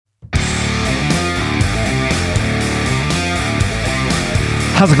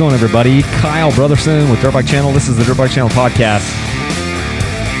How's it going, everybody? Kyle Brotherson with Dirt Bike Channel. This is the Dirt Bike Channel podcast.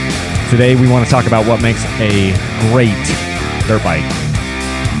 Today we want to talk about what makes a great dirt bike.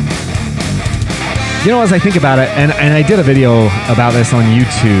 You know, as I think about it, and I did a video about this on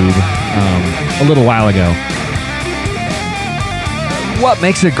YouTube a little while ago. What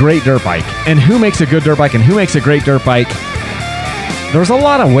makes a great dirt bike? And who makes a good dirt bike? And who makes a great dirt bike? There's a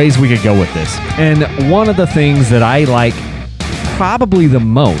lot of ways we could go with this. And one of the things that I like probably the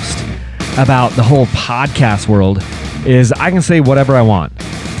most about the whole podcast world is I can say whatever I want.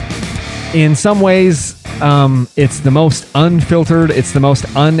 In some ways, it's the most unfiltered, it's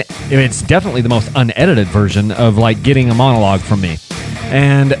definitely the most unedited version of like getting a monologue from me.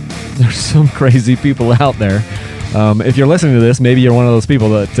 And there's some crazy people out there. If you're listening to this, maybe you're one of those people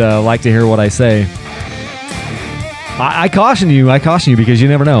that like to hear what I say. I caution you because you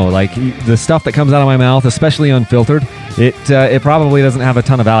never know. Like the stuff that comes out of my mouth, especially unfiltered, it probably doesn't have a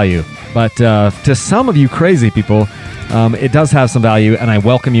ton of value. But to some of you crazy people, it does have some value, and I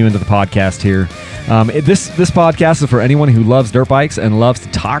welcome you into the podcast here. This podcast is for anyone who loves dirt bikes and loves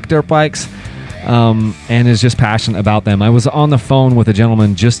to talk dirt bikes and is just passionate about them. I was on the phone with a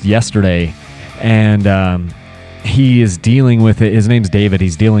gentleman just yesterday, and he is dealing with it. His name's David.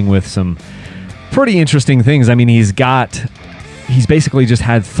 He's dealing with some pretty interesting things. I mean, he's basically just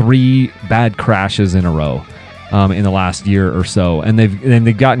had 3 bad crashes in a row in the last year or so, and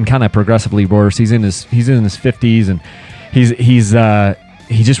they've gotten kind of progressively worse. He's in his 50s, and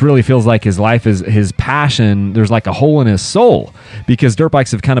he just really feels like his life is his passion. There's like a hole in his soul because dirt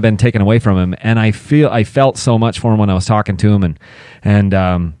bikes have kind of been taken away from him, and I felt so much for him when I was talking to him,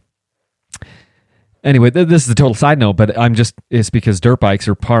 and anyway, this is a total side note, but it's because dirt bikes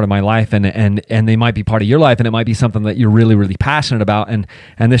are part of my life, and they might be part of your life, and it might be something that you're really, really passionate about. And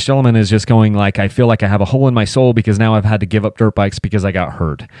this gentleman is just going like, I feel like I have a hole in my soul because now I've had to give up dirt bikes because I got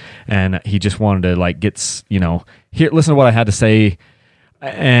hurt. And he just wanted to like listen to what I had to say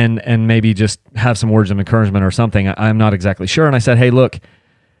and maybe just have some words of encouragement or something. I'm not exactly sure. And I said, hey, look,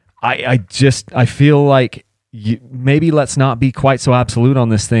 I feel like maybe let's not be quite so absolute on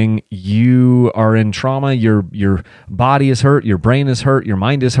this thing. You are in trauma. Your body is hurt. Your brain is hurt. Your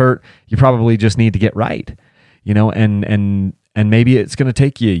mind is hurt. You probably just need to get right, and maybe it's going to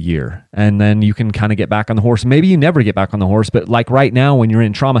take you a year, and then you can kind of get back on the horse. Maybe you never get back on the horse, but like right now when you're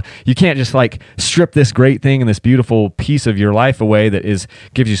in trauma, you can't just like strip this great thing and this beautiful piece of your life away that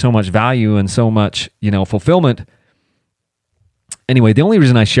gives you so much value and so much, fulfillment. Anyway, the only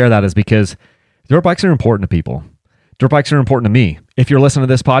reason I share that is because dirt bikes are important to people. Dirt bikes are important to me. If you're listening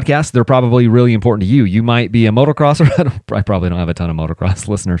to this podcast, they're probably really important to you. You might be a motocrosser. I probably don't have a ton of motocross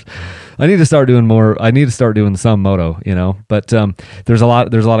listeners. I need to start doing more. I need to start doing some moto, But there's a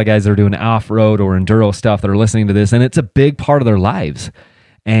lot of guys that are doing off-road or enduro stuff that are listening to this, and it's a big part of their lives.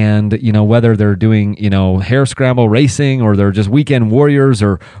 And whether they're doing hare scramble racing or they're just weekend warriors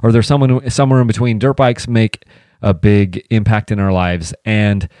or they're somewhere in between, dirt bikes make a big impact in our lives.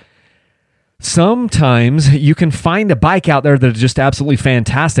 And sometimes you can find a bike out there that is just absolutely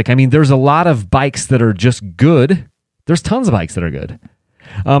fantastic. I mean, there's a lot of bikes that are just good. There's tons of bikes that are good.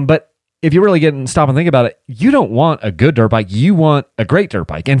 But if you really stop and think about it, you don't want a good dirt bike. You want a great dirt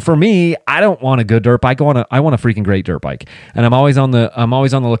bike. And for me, I don't want a good dirt bike. I want a freaking great dirt bike. And I'm always on the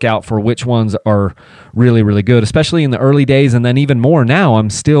lookout for which ones are really, really good, especially in the early days. And then even more now, I'm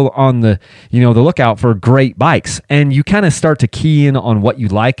still on the lookout for great bikes. And you kind of start to key in on what you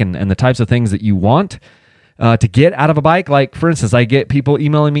like and the types of things that you want to get out of a bike. Like, for instance, I get people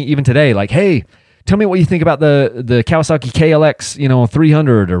emailing me even today, like, hey, tell me what you think about the Kawasaki KLX,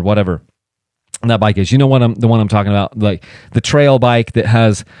 300 or whatever. And that bike is, the one I'm talking about, like the trail bike that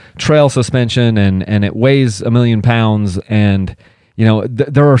has trail suspension and it weighs 1,000,000 pounds. And,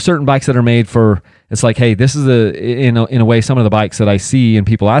 there are certain bikes that are made for, it's like, hey, this is in a way, some of the bikes that I see and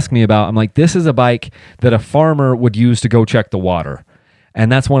people ask me about, I'm like, this is a bike that a farmer would use to go check the water.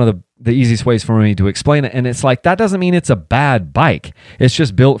 And that's one of the easiest ways for me to explain it. And it's like, that doesn't mean it's a bad bike. It's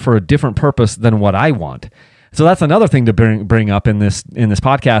just built for a different purpose than what I want. So that's another thing to bring up in this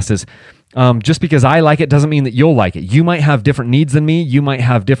podcast is, just because I like it doesn't mean that you'll like it. You might have different needs than me. You might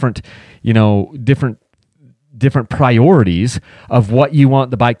have different priorities of what you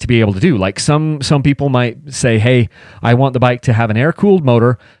want the bike to be able to do. Like some people might say, hey, I want the bike to have an air-cooled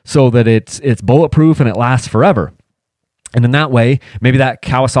motor so that it's bulletproof and it lasts forever. And in that way, maybe that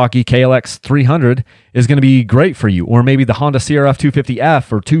Kawasaki KLX 300 is going to be great for you. Or maybe the Honda CRF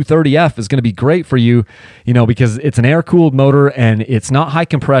 250F or 230F is going to be great for you, because it's an air-cooled motor and it's not high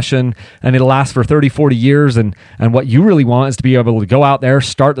compression and it'll last for 30, 40 years. And what you really want is to be able to go out there,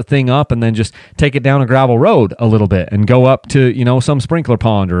 start the thing up, and then just take it down a gravel road a little bit and go up to, some sprinkler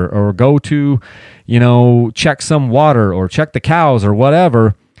pond or go to, check some water or check the cows or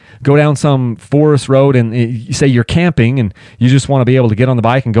whatever. Go down some forest road and you say you're camping and you just want to be able to get on the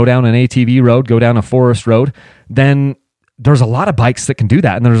bike and go down an ATV road, go down a forest road, then there's a lot of bikes that can do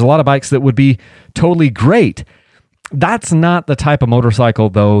that. And there's a lot of bikes that would be totally great. That's not the type of motorcycle,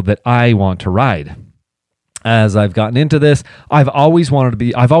 though, that I want to ride. As I've gotten into this, I've always wanted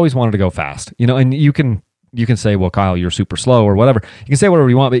to go fast, and you can say, well, Kyle, you're super slow or whatever. You can say whatever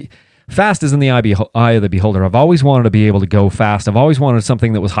you want, but fast is in the eye of the beholder. I've always wanted to be able to go fast. I've always wanted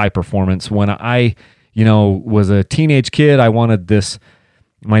something that was high performance. When I, was a teenage kid, I wanted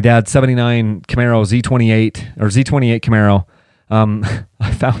my dad's 79 Camaro Z28 or Z28 Camaro.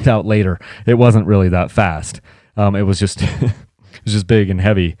 I found out later it wasn't really that fast. It was just big and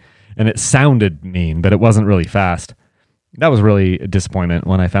heavy, and it sounded mean, but it wasn't really fast. That was really a disappointment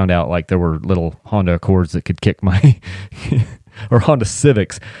when I found out there were little Honda Accords that could kick my or Honda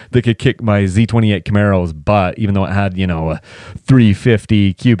Civics that could kick my Z28 Camaro's butt, even though it had, a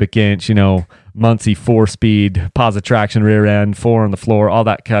 350 cubic inch, Muncie 4-speed, positive traction rear end, 4 on the floor, all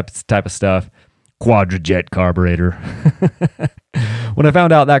that type of stuff. Quadrajet carburetor. When I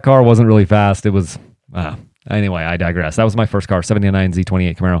found out that car wasn't really fast, it was, anyway, I digress. That was my first car, 79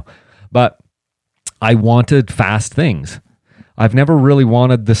 Z28 Camaro. But I wanted fast things. I've never really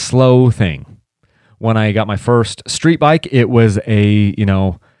wanted the slow thing. When I got my first street bike, it was a,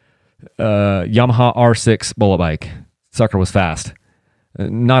 Yamaha R6 bullet bike. Sucker was fast.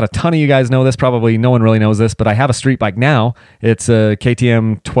 Not a ton of you guys know this. Probably no one really knows this, but I have a street bike now. It's a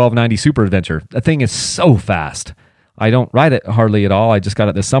KTM 1290 Super Adventure. That thing is so fast. I don't ride it hardly at all. I just got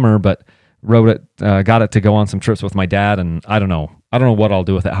it this summer, but rode it, got it to go on some trips with my dad, and I don't know what I'll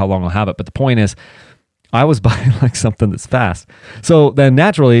do with it, how long I'll have it. But the point is, I was buying something that's fast. So then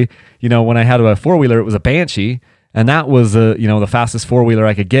naturally, when I had a four-wheeler, it was a Banshee, and that was the fastest four-wheeler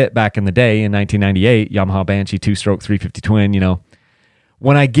I could get back in the day in 1998, Yamaha Banshee 2-stroke 350 twin,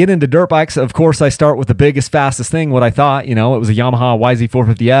 When I get into dirt bikes, of course, I start with the biggest, fastest thing, what I thought, it was a Yamaha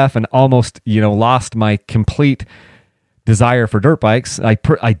YZ450F, and almost, lost my complete desire for dirt bikes.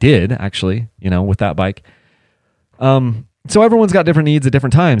 I did, actually, with that bike. So everyone's got different needs at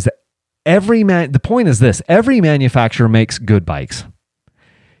different times. The point is this: every manufacturer makes good bikes,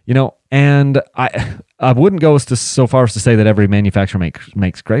 and I wouldn't go so far as to say that every manufacturer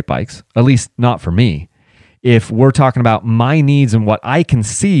makes great bikes, at least not for me. If we're talking about my needs and what I can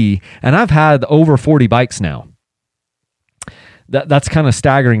see, and I've had over 40 bikes now. That's kind of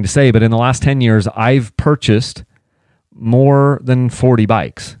staggering to say, but in the last 10 years, I've purchased more than 40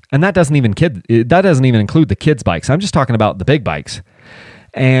 bikes, and that doesn't even include the kids' bikes. I'm just talking about the big bikes,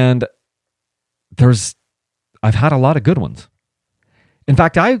 and I've had a lot of good ones. In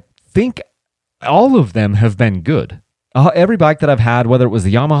fact, I think all of them have been good. Every bike that I've had, whether it was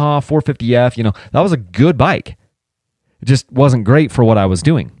the Yamaha 450F, that was a good bike. It just wasn't great for what I was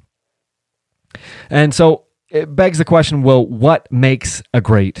doing. And so it begs the question, well, what makes a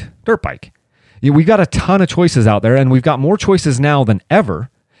great dirt bike? We've got a ton of choices out there, and we've got more choices now than ever.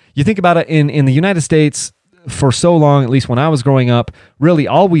 You think about it, in the United States, for so long, at least when I was growing up, really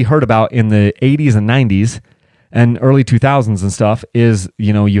all we heard about in the 80s and 90s and early 2000s and stuff is,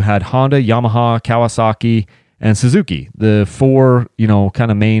 you had Honda, Yamaha, Kawasaki, and Suzuki, the four,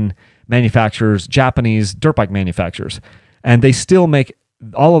 kind of main manufacturers, Japanese dirt bike manufacturers. And they still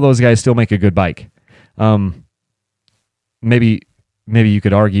all of those guys still make a good bike. Maybe you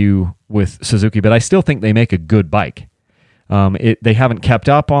could argue with Suzuki, but I still think they make a good bike. They haven't kept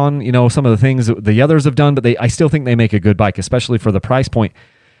up on, some of the things that the others have done, but I still think they make a good bike, especially for the price point.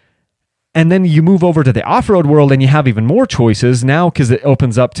 And then you move over to the off-road world and you have even more choices now because it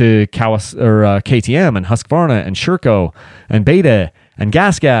opens up to KTM and Husqvarna and Sherco and Beta and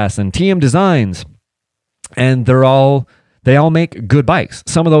Gas and TM Designs. And they all make good bikes.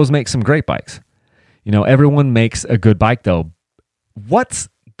 Some of those make some great bikes. Everyone makes a good bike though. What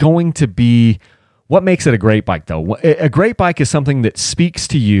makes it a great bike though? A great bike is something that speaks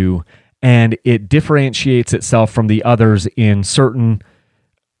to you and it differentiates itself from the others in certain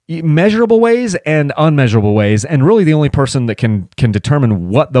measurable ways and unmeasurable ways, and really the only person that can determine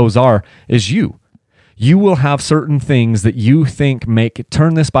what those are is you. You will have certain things that you think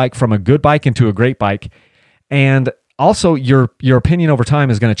turn this bike from a good bike into a great bike, and also your opinion over time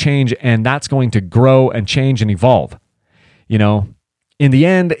is going to change, and that's going to grow and change and evolve. In the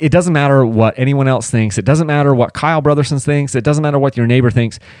end, it doesn't matter what anyone else thinks. It doesn't matter what Kyle Brothersons thinks. It doesn't matter what your neighbor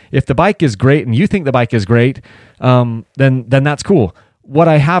thinks. If the bike is great and you think the bike is great, then that's cool. What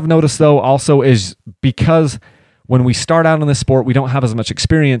I have noticed though also is because when we start out in this sport, we don't have as much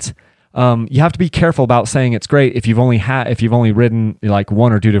experience. You have to be careful about saying it's great if you've only ridden like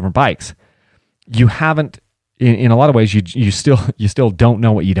one or two different bikes. You haven't, in a lot of ways, you still don't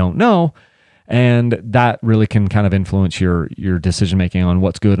know what you don't know. And that really can kind of influence your decision making on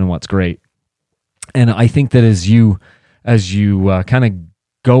what's good and what's great. And I think that as you kind of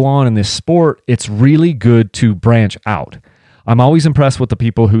go on in this sport, it's really good to branch out. I'm always impressed with the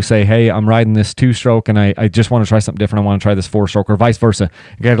people who say, hey, I'm riding this 2-stroke and I just want to try something different. I want to try this 4-stroke, or vice versa.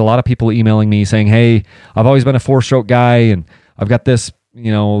 I get a lot of people emailing me saying, hey, I've always been a 4-stroke guy and I've got this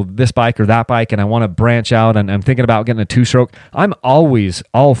this bike or that bike and I want to branch out and I'm thinking about getting a 2-stroke. I'm always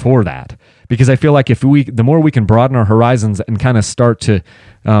all for that, because I feel like the more we can broaden our horizons and kind of start to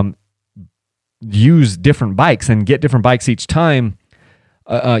use different bikes and get different bikes each time,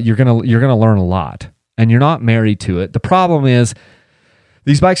 you're gonna learn a lot, and you're not married to it. The problem is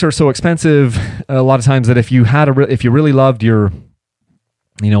these bikes are so expensive a lot of times that if you really loved your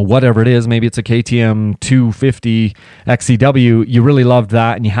whatever it is, maybe it's a KTM 250 XCW, you really loved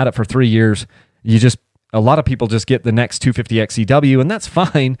that and you had it for 3 years, a lot of people just get the next 250 XCW, and that's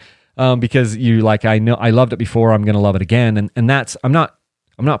fine. Because I know I loved it before, I'm going to love it again. And that's, I'm not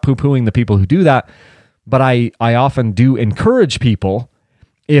poo-pooing the people who do that, but I often do encourage people,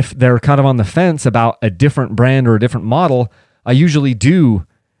 if they're kind of on the fence about a different brand or a different model, I usually do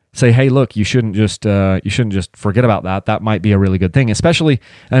say, hey, look, you shouldn't just forget about that. That might be a really good thing, especially,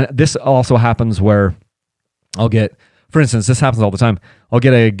 and this also happens where for instance, this happens all the time. I'll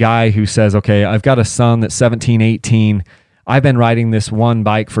get a guy who says, okay, I've got a son that's 17, 18. I've been riding this one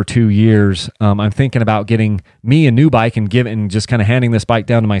bike for 2 years. I'm thinking about getting me a new bike and just kind of handing this bike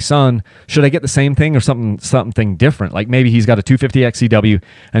down to my son. Should I get the same thing or something different? Like maybe he's got a 250 XCW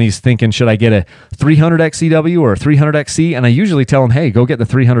and he's thinking, should I get a 300 XCW or a 300 XC? And I usually tell him, hey, go get the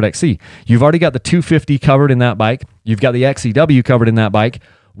 300 XC. You've already got the 250 covered in that bike. You've got the XCW covered in that bike.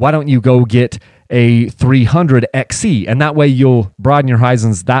 Why don't you go get a 300 XC? And that way you'll broaden your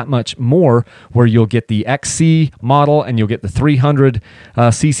horizons that much more, where you'll get the XC model and you'll get the 300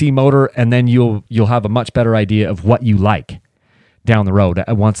 cc motor, and then you'll have a much better idea of what you like down the road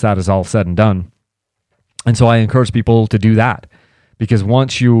once that is all said and done. And so I encourage people to do that, because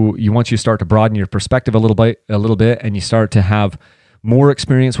once you start to broaden your perspective a little bit and you start to have more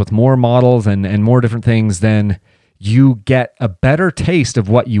experience with more models and more different things, then you get a better taste of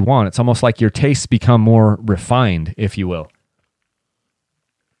what you want. It's almost like your tastes become more refined, if you will.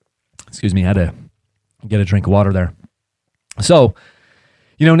 Excuse me, I had to get a drink of water there. So,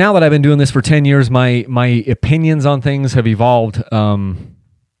 now that I've been doing this for 10 years, my opinions on things have evolved, and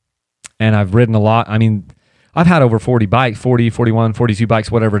I've ridden a lot. I mean, I've had over 40 bikes, 40, 41, 42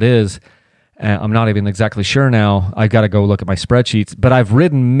 bikes, whatever it is. I'm not even exactly sure now. I've got to go look at my spreadsheets, but I've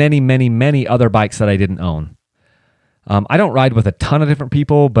ridden many, many, many other bikes that I didn't own. I don't ride with a ton of different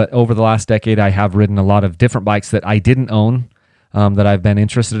people, but over the last decade, I have ridden a lot of different bikes that I didn't own, that I've been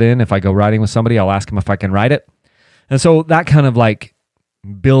interested in. If I go riding with somebody, I'll ask them if I can ride it. And so that kind of like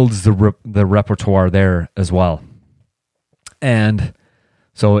builds the repertoire there as well. And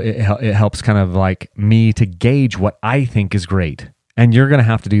so it helps kind of like me to gauge what I think is great. And you're going to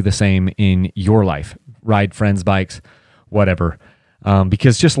have to do the same in your life. Ride friends' bikes, whatever.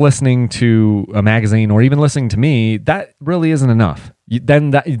 Because just listening to a magazine or even listening to me, that really isn't enough.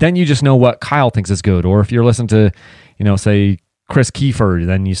 Then you just know what Kyle thinks is good. Or if you're listening to, say Chris Kiefer,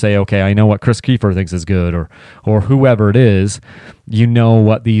 then you say, okay, I know what Chris Kiefer thinks is good, or whoever it is. You know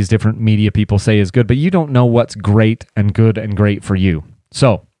what these different media people say is good, but you don't know what's great and good and great for you.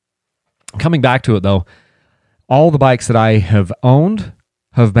 So coming back to it though, all the bikes that I have owned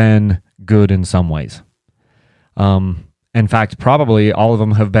have been good in some ways. In fact, probably all of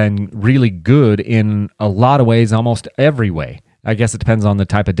them have been really good in a lot of ways, almost every way. I guess it depends on the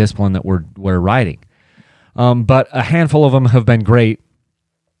type of discipline that we're riding. But a handful of them have been great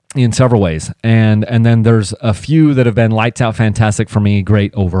in several ways. And then there's a few that have been lights out fantastic for me,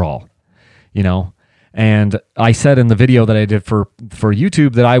 great overall. And I said in the video that I did for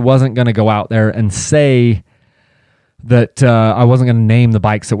YouTube that I wasn't going to go out there and say that I wasn't going to name the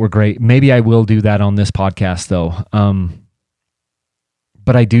bikes that were great. Maybe I will do that on this podcast though.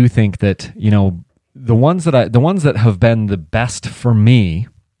 But I do think that, the ones that have been the best for me,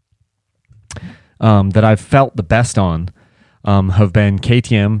 that I've felt the best on, have been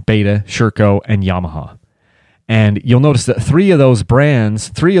KTM, Beta, Sherco, and Yamaha. And you'll notice that three of those brands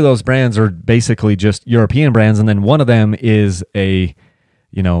are basically just European brands, and then one of them is the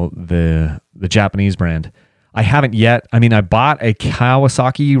Japanese brand. I haven't yet. I mean, I bought a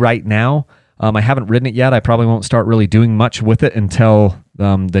Kawasaki right now. I haven't ridden it yet. I probably won't start really doing much with it until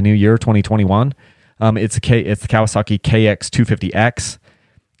the new year, 2021. It's the Kawasaki KX250X.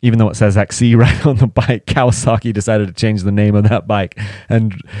 Even though it says XC right on the bike, Kawasaki decided to change the name of that bike.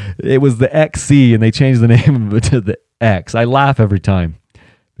 And it was the XC, and they changed the name of it to the X. I laugh every time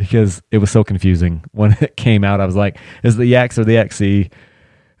because it was so confusing. When it came out, I was like, is it the X or the XC?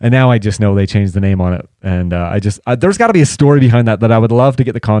 And now I just know they changed the name on it. And there's got to be a story behind that I would love to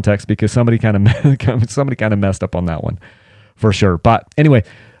get the context, because somebody kind of messed up on that one for sure. But anyway,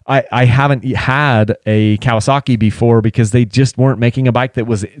 I haven't had a Kawasaki before because they just weren't making a bike that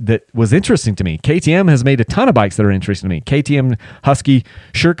was interesting to me. KTM has made a ton of bikes that are interesting to me. KTM, Husky,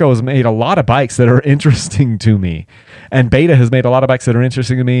 Sherco has made a lot of bikes that are interesting to me. And Beta has made a lot of bikes that are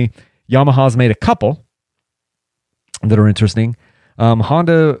interesting to me. Yamaha's made a couple that are interesting.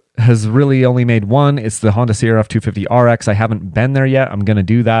 Honda has really only made one. It's the Honda CRF 250 RX. I haven't been there yet. I'm going to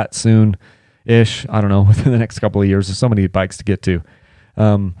do that soon-ish. I don't know, within the next couple of years. There's so many bikes to get to.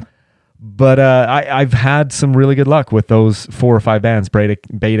 But I've had some really good luck with those 4 or 5 bands: Beta,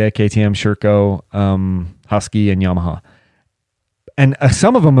 KTM, Sherco, Husky, and Yamaha. And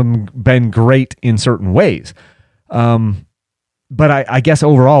some of them have been great in certain ways. But I guess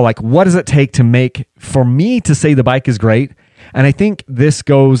overall, like, what does it take for me to say the bike is great? And I think this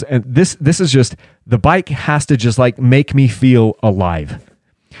goes, and this is just, the bike has to just like make me feel alive.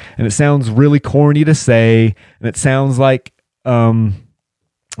 And it sounds really corny to say, and it sounds like,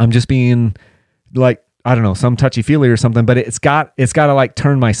 I'm just being like, I don't know, some touchy-feely or something, but it's got to like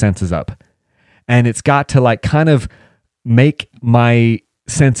turn my senses up. And it's got to like kind of make my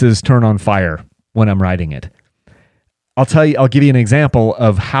senses turn on fire when I'm riding it. I'll give you an example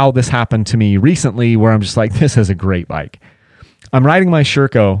of how this happened to me recently, where I'm just like, this is a great bike. I'm riding my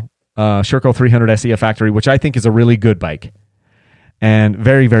Sherco 300 SE Factory, which I think is a really good bike. And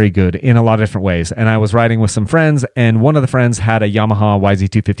very, very good in a lot of different ways. And I was riding with some friends, and one of the friends had a Yamaha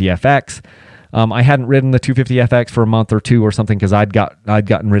YZ250FX. I hadn't ridden the 250FX for a month or two or something because I'd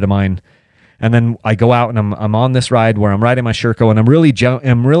gotten rid of mine. And then I go out and I'm on this ride where I'm riding my Sherco, and I'm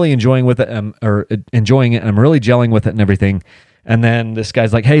really enjoying with it, enjoying it, and I'm really gelling with it and everything. And then this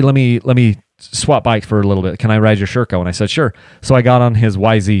guy's like, "Hey, let me swap bikes for a little bit. Can I ride your Sherco?" And I said, "Sure." So I got on his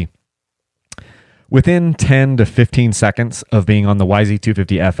YZ. Within 10 to 15 seconds of being on the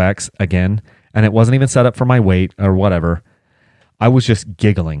YZ250FX again, and it wasn't even set up for my weight or whatever, I was just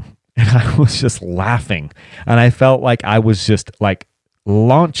giggling and I was just laughing. And I felt like I was just like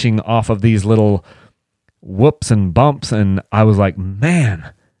launching off of these little whoops and bumps. And I was like,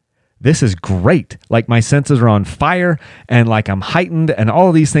 man, this is great. Like, my senses are on fire and like I'm heightened and all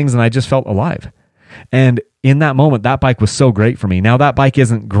of these things. And I just felt alive. And in that moment, that bike was so great for me. Now, that bike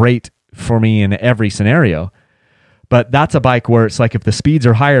isn't great for me in every scenario, but that's a bike where it's like, if the speeds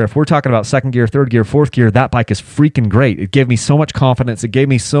are higher, if we're talking about second gear, third gear, fourth gear, that bike is freaking great. It gave me so much confidence. It gave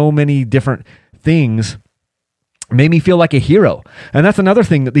me so many different things, made me feel like a hero. And that's another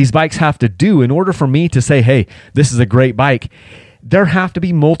thing that these bikes have to do in order for me to say, hey, this is a great bike. There have to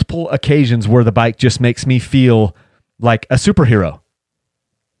be multiple occasions where the bike just makes me feel like a superhero.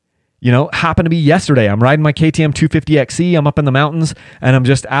 You know, happened to be yesterday. I'm riding my KTM 250XE. I'm up in the mountains, and I'm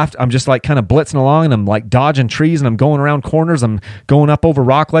just like kind of blitzing along, and I'm like dodging trees, and I'm going around corners. I'm going up over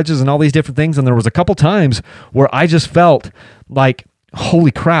rock ledges and all these different things. And there was a couple times where I just felt like,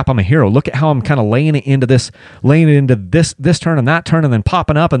 holy crap, I'm a hero. Look at how I'm kind of laying it into this turn and that turn, and then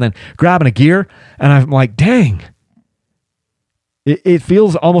popping up and then grabbing a gear. And I'm like, dang. It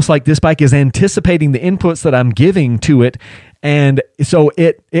feels almost like this bike is anticipating the inputs that I'm giving to it. And so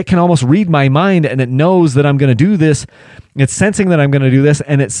it can almost read my mind, and it knows that I'm going to do this. It's sensing that I'm going to do this,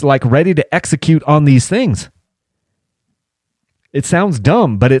 and it's like ready to execute on these things. It sounds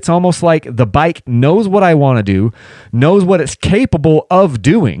dumb, but it's almost like the bike knows what I want to do, knows what it's capable of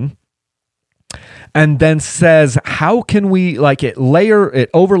doing, and then says, how can we, like, it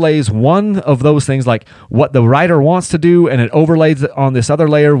overlays one of those things, like what the rider wants to do, and it overlays it on this other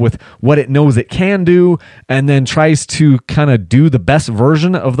layer with what it knows it can do, and then tries to kind of do the best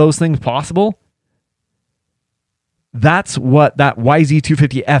version of those things possible. That's what that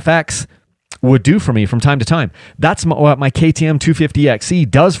YZ250FX would do for me from time to time. That's what my KTM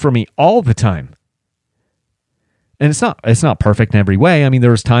 250XE does for me all the time. And it's not perfect in every way. I mean,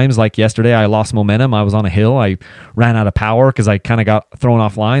 there was times like yesterday I lost momentum. I was on a hill. I ran out of power because I kind of got thrown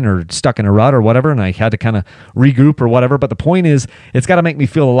offline or stuck in a rut or whatever, and I had to kind of regroup or whatever. But the point is, it's got to make me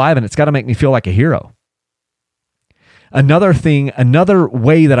feel alive, and it's got to make me feel like a hero. Another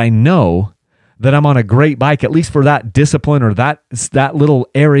way that I know that I'm on a great bike, at least for that discipline or that little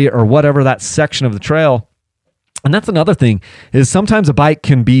area or whatever, that section of the trail. And that's another thing, is sometimes a bike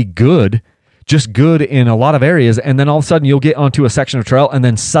can be good, just good in a lot of areas, and then all of a sudden you'll get onto a section of trail and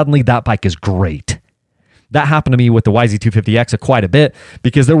then suddenly that bike is great. That happened to me with the YZ250X quite a bit,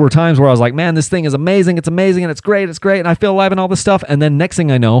 because there were times where I was like, man, this thing is amazing, and it's great, and I feel alive and all this stuff. And then next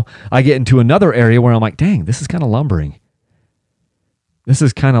thing I know, I get into another area where I'm like, dang, this is kind of lumbering. This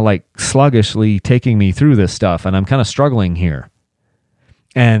is kind of like sluggishly taking me through this stuff, and I'm kind of struggling here.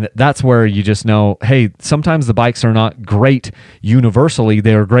 And that's where you just know, hey, sometimes the bikes are not great universally.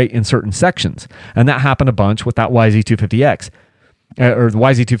 They're great in certain sections. And that happened a bunch with that YZ250X or the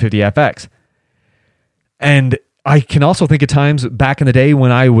YZ250FX. And I can also think of times back in the day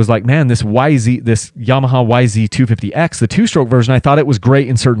when I was like, man, this Yamaha YZ250X, the two-stroke version, I thought it was great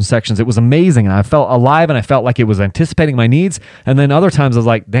in certain sections. It was amazing, and I felt alive, and I felt like it was anticipating my needs. And then other times I was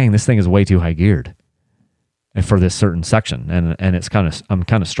like, dang, this thing is way too high geared for this certain section, and I'm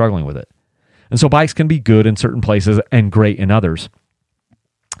kind of struggling with it. And so bikes can be good in certain places and great in others.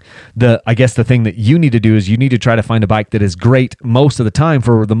 I guess the thing that you need to do is you need to try to find a bike that is great most of the time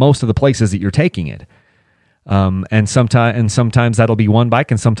for the most of the places that you're taking it. And sometimes that'll be one bike,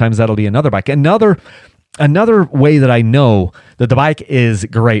 and sometimes that'll be another bike. Another way that I know that the bike is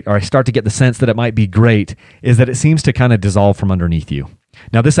great, or I start to get the sense that it might be great, is that it seems to kind of dissolve from underneath you.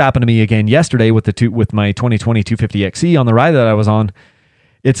 Now, this happened to me again yesterday with my 2020 250XE on the ride that I was on.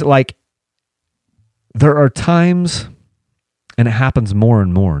 It's like there are times, and it happens more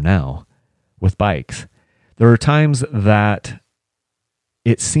and more now with bikes. There are times that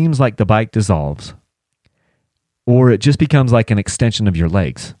it seems like the bike dissolves, or it just becomes like an extension of your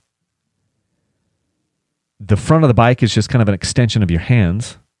legs. The front of the bike is just kind of an extension of your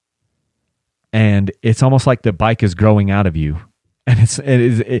hands, and it's almost like the bike is growing out of you. And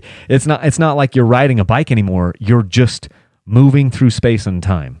it's not like you're riding a bike anymore. You're just moving through space and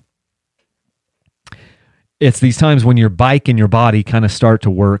time. It's these times when your bike and your body kind of start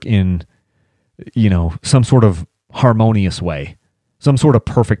to work in, some sort of harmonious way, some sort of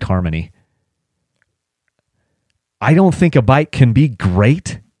perfect harmony. I don't think a bike can be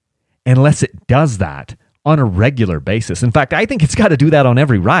great unless it does that on a regular basis. In fact, I think it's got to do that on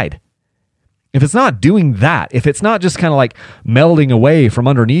every ride. If it's not doing that, if it's not just kind of like melding away from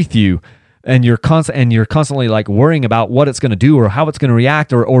underneath you, and you're constantly like worrying about what it's going to do or how it's going to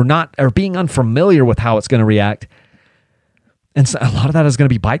react, or being unfamiliar with how it's going to react. And so a lot of that is going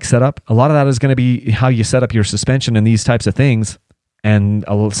to be bike setup. A lot of that is going to be how you set up your suspension and these types of things. And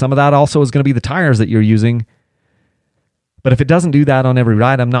some of that also is going to be the tires that you're using. But if it doesn't do that on every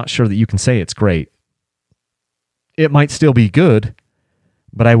ride, I'm not sure that you can say it's great. It might still be good,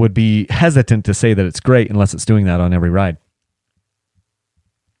 but I would be hesitant to say that it's great unless it's doing that on every ride.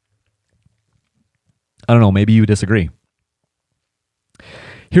 I don't know, maybe you disagree.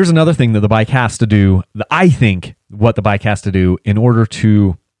 Here's another thing that the bike has to do, I think what the bike has to do in order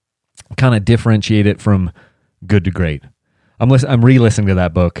to kind of differentiate it from good to great. I'm re-listening to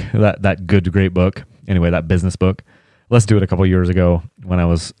that book, that Good to Great book. Anyway, that business book. Let's do it a couple years ago when I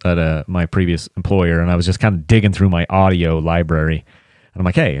was at my previous employer, and I was just kind of digging through my audio library. And I'm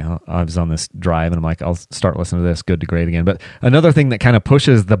like, hey, I was on this drive, and I'm like, I'll start listening to this Good to Great again. But another thing that kind of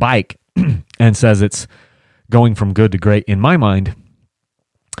pushes the bike and says it's going from good to great in my mind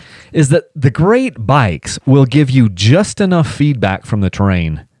is that the great bikes will give you just enough feedback from the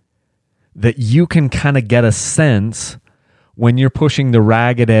terrain that you can kind of get a sense when you're pushing the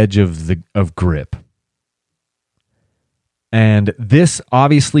ragged edge of grip. And this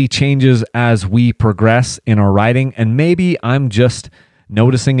obviously changes as we progress in our riding, and maybe I'm just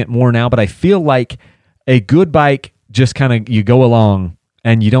noticing it more now, but I feel like a good bike just kind of, you go along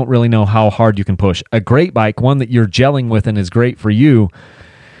and you don't really know how hard you can push. A great bike, one that you're gelling with and is great for you,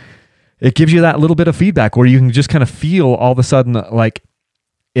 it gives you that little bit of feedback where you can just kind of feel all of a sudden like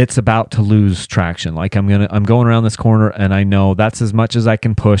it's about to lose traction. Like I'm going around this corner and I know that's as much as I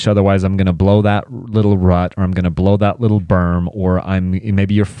can push. Otherwise I'm going to blow that little rut, or I'm going to blow that little berm, or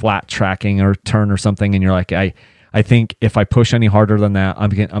maybe you're flat tracking or turn or something. And you're like, I think if I push any harder than that, I'm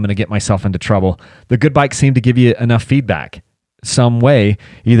going to get myself into trouble. The good bikes seem to give you enough feedback some way.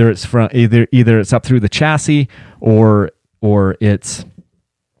 Either it's either it's up through the chassis, or it's,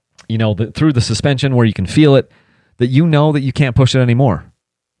 through the suspension where you can feel it, that you know that you can't push it anymore.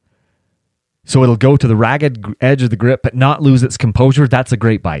 So it'll go to the ragged edge of the grip, but not lose its composure. That's a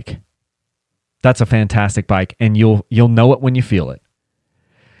great bike. That's a fantastic bike, and you'll know it when you feel it.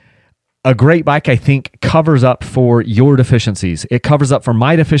 A great bike, I think, covers up for your deficiencies. It covers up for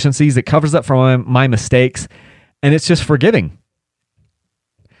my deficiencies. It covers up for my mistakes, And it's just forgiving.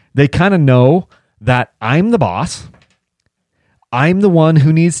 They kind of know that I'm the boss. I'm the one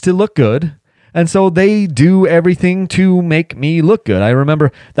who needs to look good. And so they do everything to make me look good. I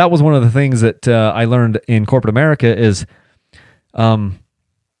remember that was one of the things that I learned in corporate America is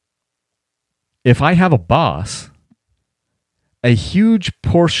if I have a boss, a huge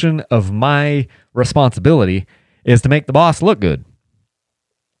portion of my responsibility is to make the boss look good.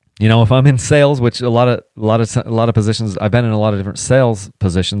 You know, if I'm in sales, which a lot of positions, I've been in a lot of different sales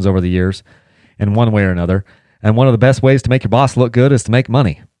positions over the years in one way or another. And one of the best ways to make your boss look good is to make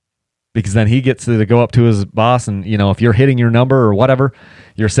money, because then he gets to go up to his boss. And, you know, if you're hitting your number or whatever,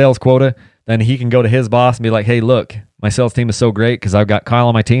 your sales quota, then he can go to his boss and be like, hey, look, my sales team is so great because I've got Kyle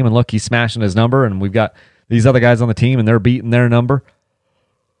on my team, and look, he's smashing his number, and we've got these other guys on the team and they're beating their number.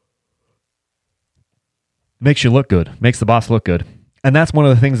 Makes you look good, makes the boss look good. And that's one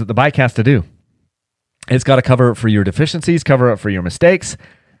of the things that the bike has to do. It's got to cover up for your deficiencies, cover up for your mistakes,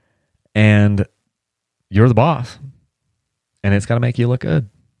 and you're the boss. And it's got to make you look good.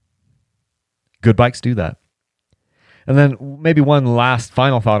 Good bikes do that. And then maybe one last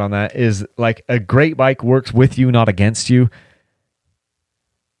final thought on that is, like, a great bike works with you, not against you.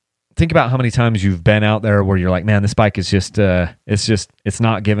 Think about how many times you've been out there where you're like, man, this bike is it's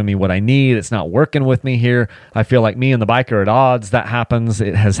not giving me what I need. It's not working with me here. I feel like me and the bike are at odds. That happens.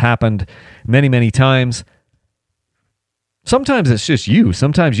 It has happened many, many times. Sometimes it's just you.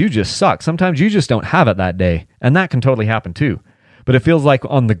 Sometimes you just suck. Sometimes you just don't have it that day. And that can totally happen too. But it feels like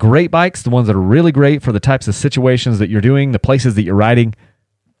on the great bikes, the ones that are really great for the types of situations that you're doing, the places that you're riding,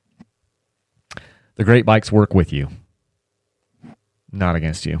 the great bikes work with you, not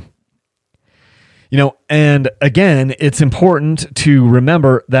against you. You know, and again, it's important to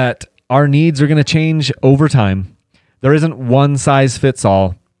remember that our needs are going to change over time. There isn't one size fits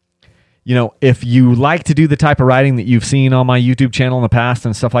all. You know, if you like to do the type of riding that you've seen on my YouTube channel in the past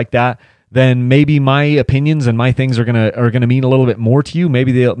and stuff like that, then maybe my opinions and my things are gonna mean a little bit more to you.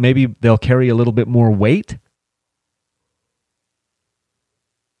 Maybe they'll carry a little bit more weight.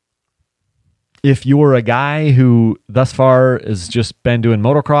 If you're a guy who thus far has just been doing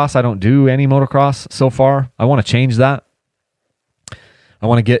motocross, I don't do any motocross so far. I want to change that. I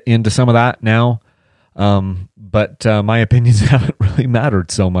want to get into some of that now. But my opinions haven't really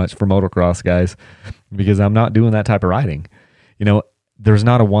mattered so much for motocross guys because I'm not doing that type of riding. You know, there's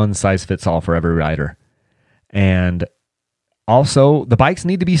not a one size fits all for every rider. And also the bikes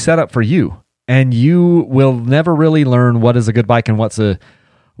need to be set up for you, and you will never really learn what is a good bike and what's the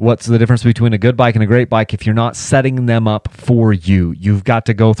difference between a good bike and a great bike if you're not setting them up for you. You've got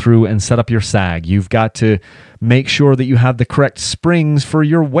to go through and set up your sag. You've got to make sure that you have the correct springs for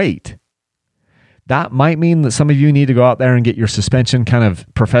your weight. That might mean that some of you need to go out there and get your suspension kind of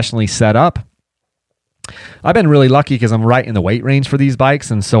professionally set up. I've been really lucky because I'm right in the weight range for these bikes,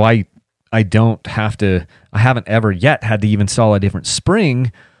 and so I haven't ever yet had to even install a different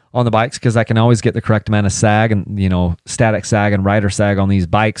spring on the bikes because I can always get the correct amount of sag and, you know, static sag and rider sag on these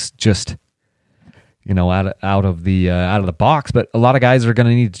bikes just, you know, out of the box. But a lot of guys are going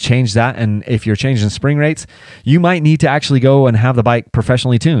to need to change that. And if you're changing spring rates, you might need to actually go and have the bike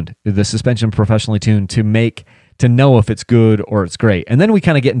professionally tuned, the suspension professionally tuned to know if it's good or it's great. And then we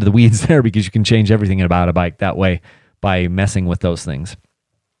kind of get into the weeds there because you can change everything about a bike that way by messing with those things.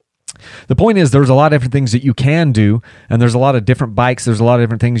 The point is there's a lot of different things that you can do, and there's a lot of different bikes. There's a lot of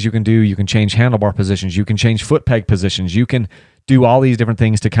different things you can do. You can change handlebar positions. You can change foot peg positions. You can do all these different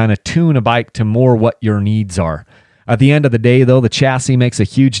things to kind of tune a bike to more what your needs are. At the end of the day, though, the chassis makes a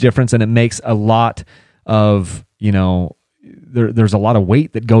huge difference, and it makes a lot of, you know, there's a lot of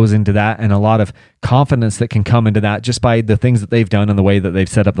weight that goes into that and a lot of confidence that can come into that just by the things that they've done and the way that they've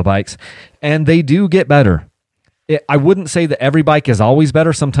set up the bikes. And they do get better. I wouldn't say that every bike is always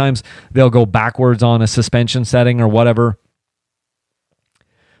better. Sometimes they'll go backwards on a suspension setting or whatever.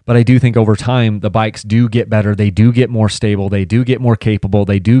 But I do think over time, the bikes do get better. They do get more stable. They do get more capable.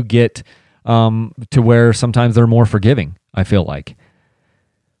 They do get to where sometimes they're more forgiving, I feel like.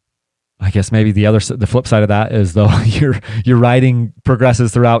 I guess maybe the flip side of that is, though, your riding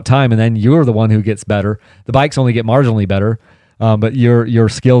progresses throughout time, and then you're the one who gets better. The bikes only get marginally better. But your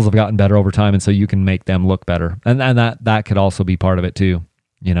skills have gotten better over time, and so you can make them look better. And that could also be part of it too.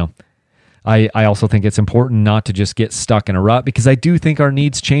 You know, I also think it's important not to just get stuck in a rut, because I do think our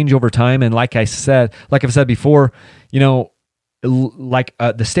needs change over time. And like I've said before, you know,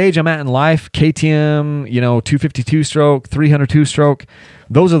 the stage I'm at in life, KTM, you know, 252 stroke, 302 stroke,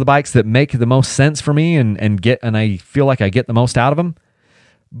 those are the bikes that make the most sense for me, and I feel like I get the most out of them.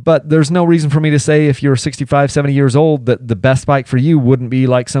 But there's no reason for me to say if you're 65, 70 years old that the best bike for you wouldn't be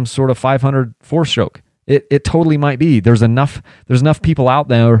like some sort of 500 four-stroke. It totally might be. There's enough people out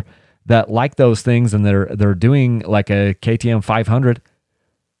there that like those things, and they're doing like a KTM 500.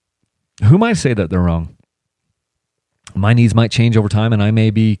 Who might say that they're wrong? My needs might change over time, and I may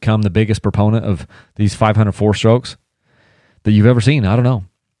become the biggest proponent of these 500 4-strokes that you've ever seen. I don't know.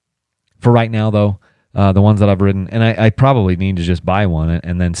 For right now, though, the ones that I've ridden, and I probably need to just buy one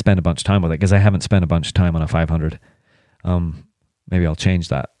and then spend a bunch of time with it, because I haven't spent a bunch of time on a 500. Maybe I'll change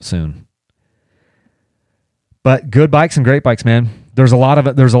that soon. But good bikes and great bikes, man. There's a lot of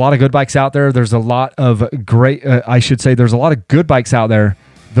good bikes out there. There's a lot of great. There's a lot of good bikes out there.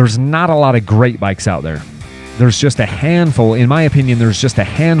 There's not a lot of great bikes out there. There's just a handful. In my opinion, there's just a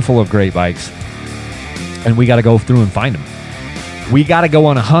handful of great bikes, and we got to go through and find them. We got to go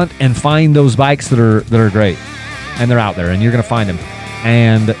on a hunt and find those bikes that are great, and they're out there, and you're going to find them.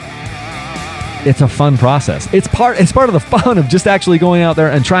 And it's a fun process. It's part of the fun of just actually going out there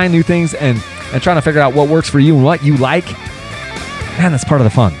and trying new things and trying to figure out what works for you and what you like. Man, that's part of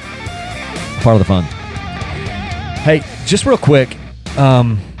the fun. Part of the fun. Hey, just real quick,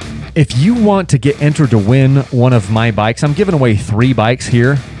 if you want to get entered to win one of my bikes, I'm giving away 3 bikes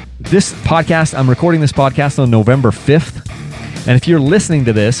here. I'm recording this podcast on November 5th. And if you're listening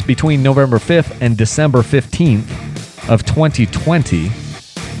to this between November 5th and December 15th of 2020,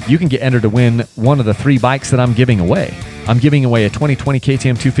 you can get entered to win one of the 3 bikes that I'm giving away. I'm giving away a 2020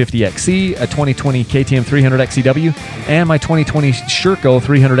 KTM 250XC, a 2020 KTM 300 XCW, and my 2020 Sherco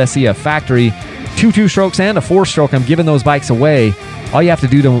 300 SCF factory. 2 2-strokes and a 4-stroke. I'm giving those bikes away. All you have to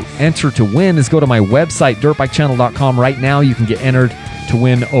do to enter to win is go to my website, dirtbikechannel.com. Right now, you can get entered to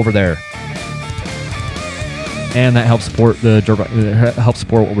win over there. And that helps support helps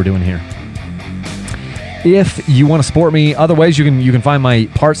support what we're doing here. If you want to support me other ways, you can find my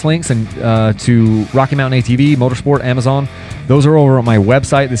parts links and to Rocky Mountain ATV, Motorsport, Amazon. Those are over on my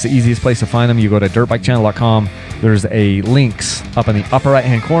website. This is the easiest place to find them. You go to dirtbikechannel.com. There's a links up in the upper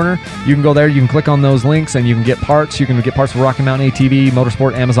right-hand corner. You can go there. You can click on those links, and you can get parts. You can get parts for Rocky Mountain ATV,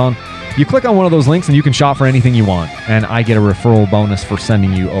 Motorsport, Amazon. You click on one of those links, and you can shop for anything you want. And I get a referral bonus for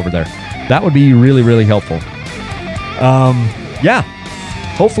sending you over there. That would be really, really helpful. Yeah.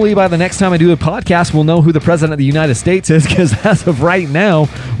 Hopefully by the next time I do a podcast, we'll know who the President of the United States is, because as of right now,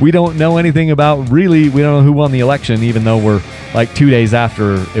 we don't know anything about we don't know who won the election, even though we're like 2 days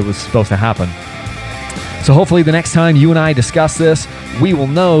after it was supposed to happen. So hopefully the next time you and I discuss this, we will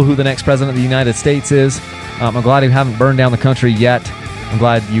know who the next President of the United States is. I'm glad we haven't burned down the country yet. I'm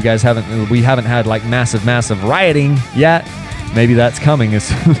glad you guys we haven't had like massive rioting yet. Maybe that's coming as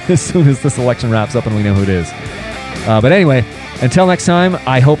soon as this election wraps up and we know who it is. But anyway, until next time,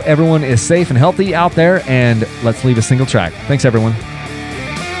 I hope everyone is safe and healthy out there, and let's leave a single track. Thanks, everyone.